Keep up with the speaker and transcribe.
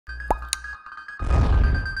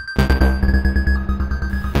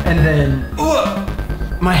And then,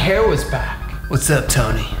 my hair was back. What's up,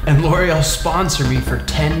 Tony? And L'Oreal sponsored me for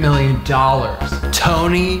 $10 million.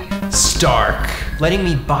 Tony Stark, letting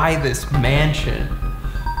me buy this mansion.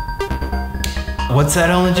 What's that,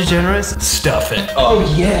 Ellen DeGeneres? Stuff it.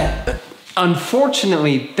 Oh yeah.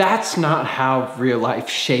 Unfortunately, that's not how real life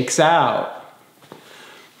shakes out.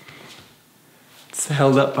 It's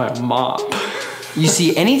held up by a mop. You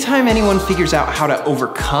see, anytime anyone figures out how to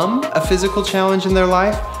overcome a physical challenge in their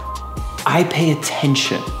life, I pay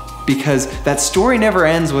attention. Because that story never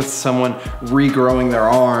ends with someone regrowing their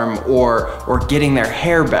arm or getting their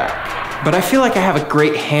hair back. But I feel like I have a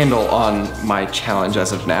great handle on my challenge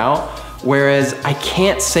as of now, whereas I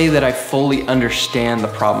can't say that I fully understand the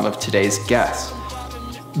problem of today's guest.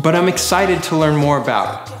 But I'm excited to learn more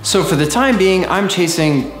about it. So for the time being, I'm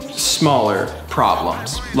chasing smaller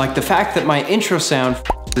problems, like the fact that my intro sound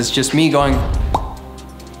is just me going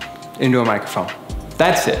into a microphone.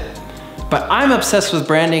 That's it. But I'm obsessed with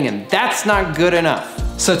branding, and that's not good enough.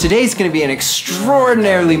 So today's gonna be an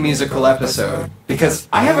extraordinarily musical episode because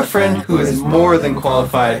I have a friend who is more than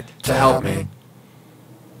qualified to help me.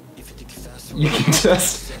 You can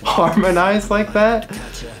just harmonize like that?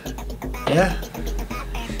 Yeah.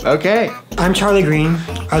 Okay. I'm Charlie Green,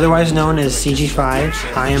 otherwise known as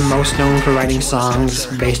CG5. I am most known for writing songs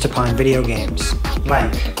based upon video games,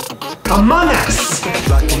 like Among Us!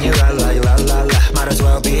 Might as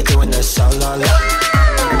well be doing this solo.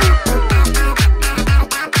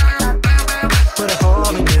 Put a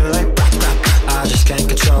hole in you like I just can't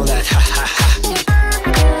control that.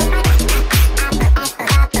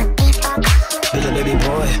 Little baby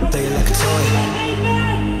boy, play like a toy.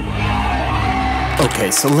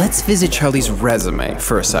 Okay, so let's visit Charlie's resume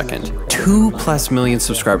for a second. 2+ million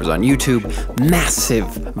subscribers on YouTube, massive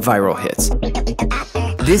viral hits.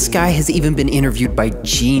 This guy has even been interviewed by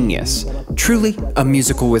Genius, truly a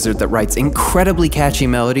musical wizard that writes incredibly catchy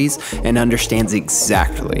melodies and understands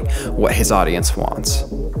exactly what his audience wants.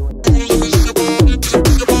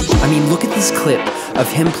 I mean, look at this clip of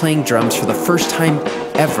him playing drums for the first time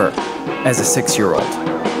ever as a 6-year-old.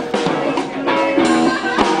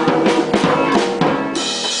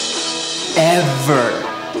 Ever.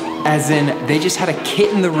 As in, they just had a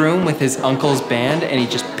kid in the room with his uncle's band and he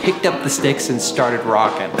just picked up the sticks and started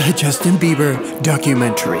rocking. A Justin Bieber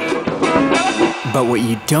documentary. But what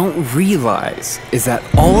you don't realize is that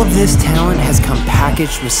all of this talent has come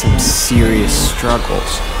packaged with some serious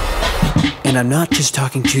struggles. And I'm not just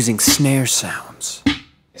talking choosing snare sounds.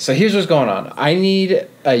 So here's what's going on. I need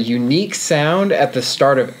a unique sound at the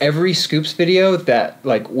start of every Scoops video that,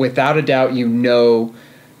 like, without a doubt, you know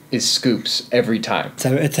is Scoops every time.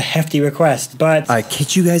 It's a hefty request, but I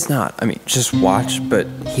kid you guys not. I mean, just watch, but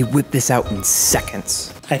he whipped this out in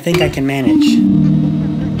seconds. I think I can manage.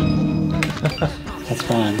 That's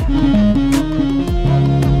fun.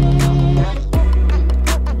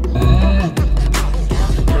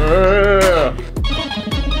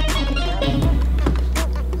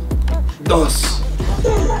 Dos.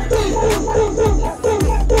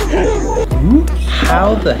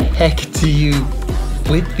 How the heck do you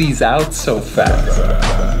whip these out so fast?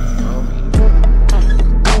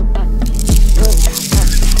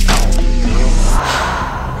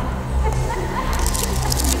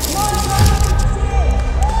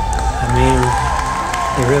 I mean,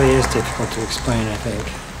 it really is difficult to explain, I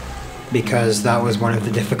think, because that was one of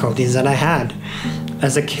the difficulties that I had.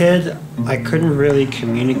 As a kid, I couldn't really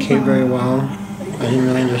communicate very well. I didn't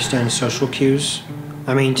really understand social cues.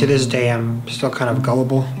 I mean, to this day, I'm still kind of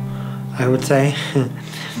gullible, I would say.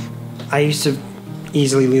 I used to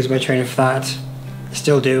easily lose my train of thought.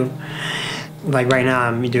 Still do. Like right now,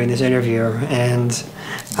 I'm doing this interview, and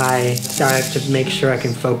I have to make sure I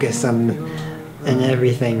can focus on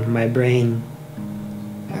everything. My brain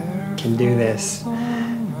can do this.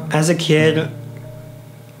 As a kid,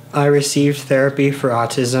 I received therapy for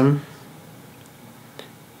autism,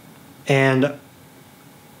 and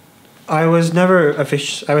I was never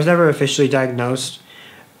officially diagnosed,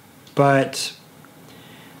 but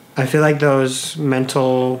I feel like those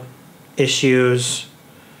mental issues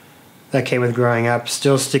that came with growing up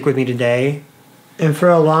still stick with me today. And for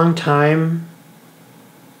a long time,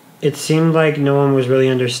 it seemed like no one was really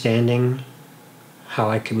understanding how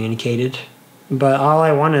I communicated. But all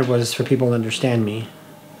I wanted was for people to understand me.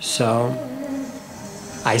 So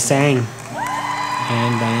I sang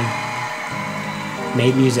and I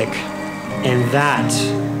made music. And that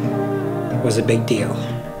was a big deal.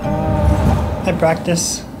 I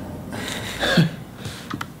practice.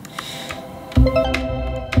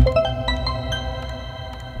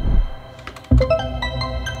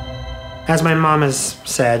 As my mom has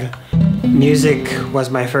said, Music was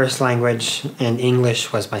my first language and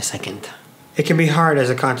English was my second. It can be hard as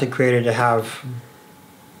a content creator to have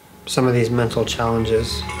some of these mental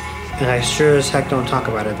challenges, and I sure as heck don't talk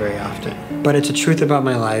about it very often. But it's a truth about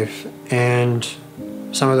my life, and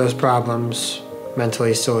some of those problems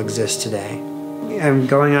mentally still exist today. I'm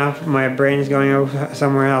going off, my brain is going off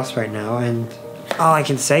somewhere else right now, and all I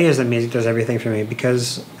can say is that music does everything for me,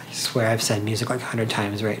 because I swear I've said music like 100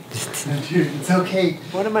 times, right? Dude, it's okay.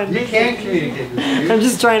 What am I You can't communicate with me. I'm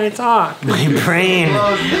just trying to talk. My brain.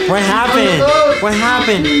 What happened? What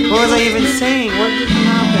happened? What was I even saying? What did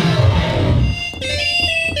happen?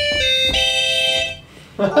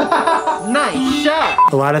 Nice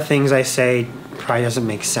shot. A lot of things I say probably doesn't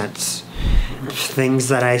make sense. Things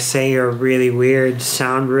that I say are really weird,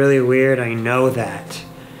 sound really weird, I know that.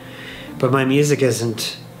 But my music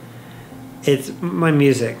isn't. It's my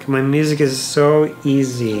music. My music is so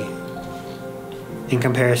easy in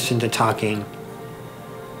comparison to talking.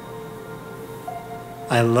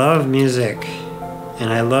 I love music,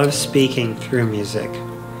 and I love speaking through music.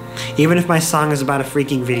 Even if my song is about a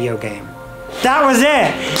freaking video game. That was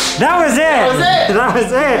it! That was it! That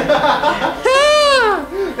was it! That was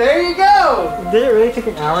it! There you go! Did it really take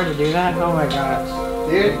an hour to do that? Oh my gosh.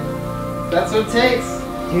 Dude, that's what it takes.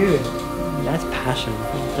 Dude, that's passion.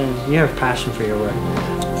 You have passion for your work.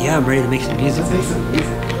 Yeah, I'm ready to make some music. Let's make some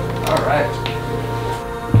music. All right.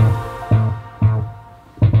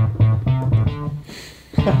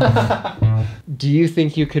 Do you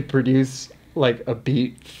think you could produce like a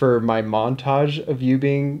beat for my montage of you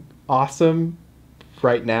being awesome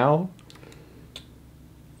right now?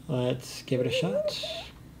 Let's give it a shot.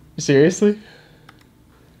 Seriously?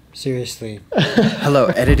 Seriously. Hello,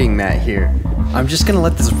 editing Matt here. I'm just gonna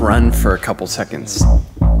let this run for a couple seconds.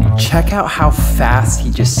 Check out how fast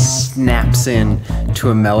he just snaps in to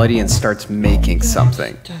a melody and starts making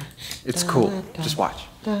something. It's cool. Just watch.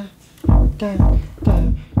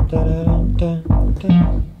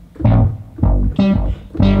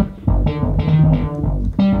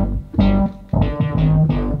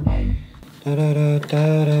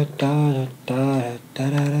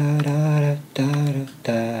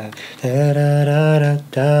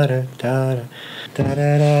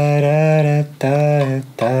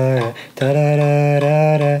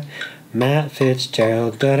 Matt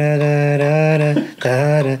Fitzgerald.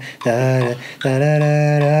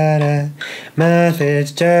 Matt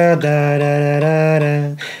Fitzgerald.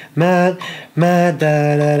 Matt.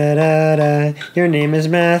 Your name is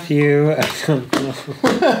Matthew.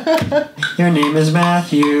 Your name is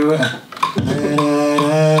Matthew.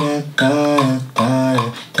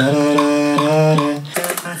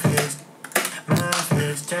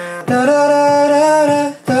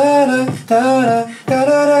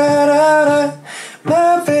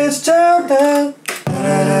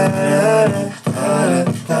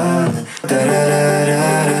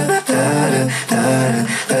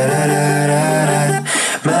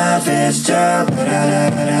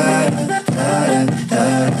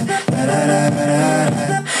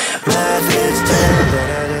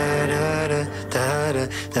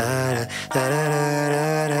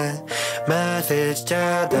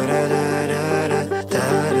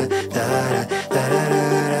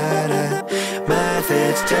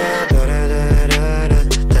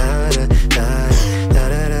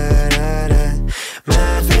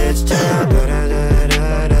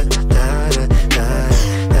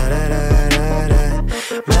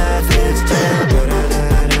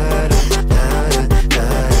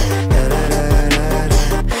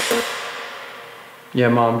 Yeah,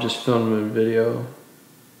 Mom, just filming a video,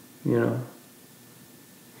 you know.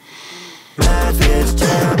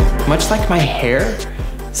 Much like my hair,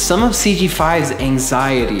 some of CG5's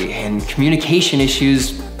anxiety and communication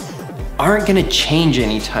issues aren't gonna change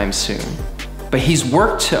anytime soon. But he's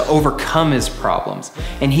worked to overcome his problems,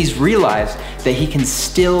 and he's realized that he can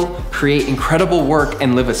still create incredible work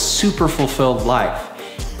and live a super fulfilled life,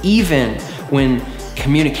 even when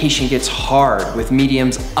communication gets hard with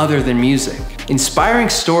mediums other than music. Inspiring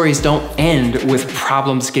stories don't end with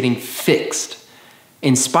problems getting fixed.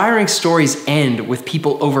 Inspiring stories end with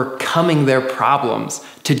people overcoming their problems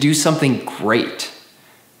to do something great.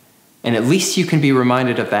 And at least you can be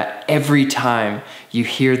reminded of that every time you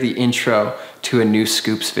hear the intro to a new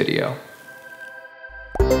Scoops video.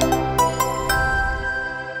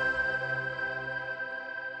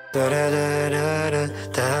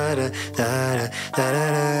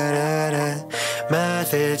 Matt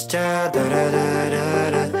Fitzgerald.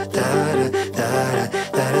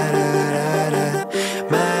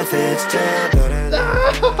 Matt Fitzgerald.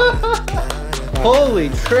 Holy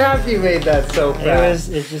crap, you made that so fast.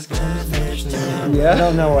 It just comes naturally. Yeah? I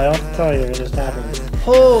don't know what else to tell you. It just happens.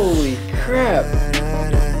 Holy crap.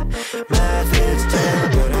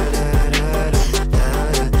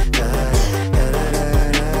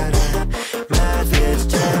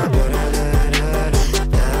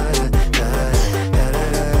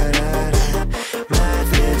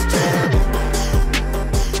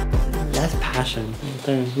 That's passion.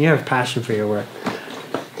 You have passion for your work.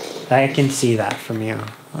 I can see that from you.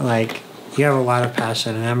 Like, you have a lot of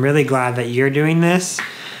passion, and I'm really glad that you're doing this,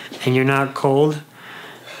 and you're not cold.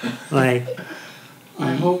 Like,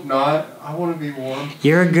 I hope not. I want to be warm.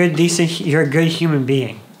 you're a good human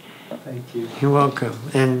being. Thank you. You're welcome.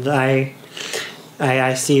 And I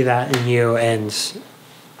see that in you, and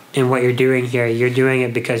in what you're doing here. You're doing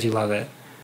it because you love it.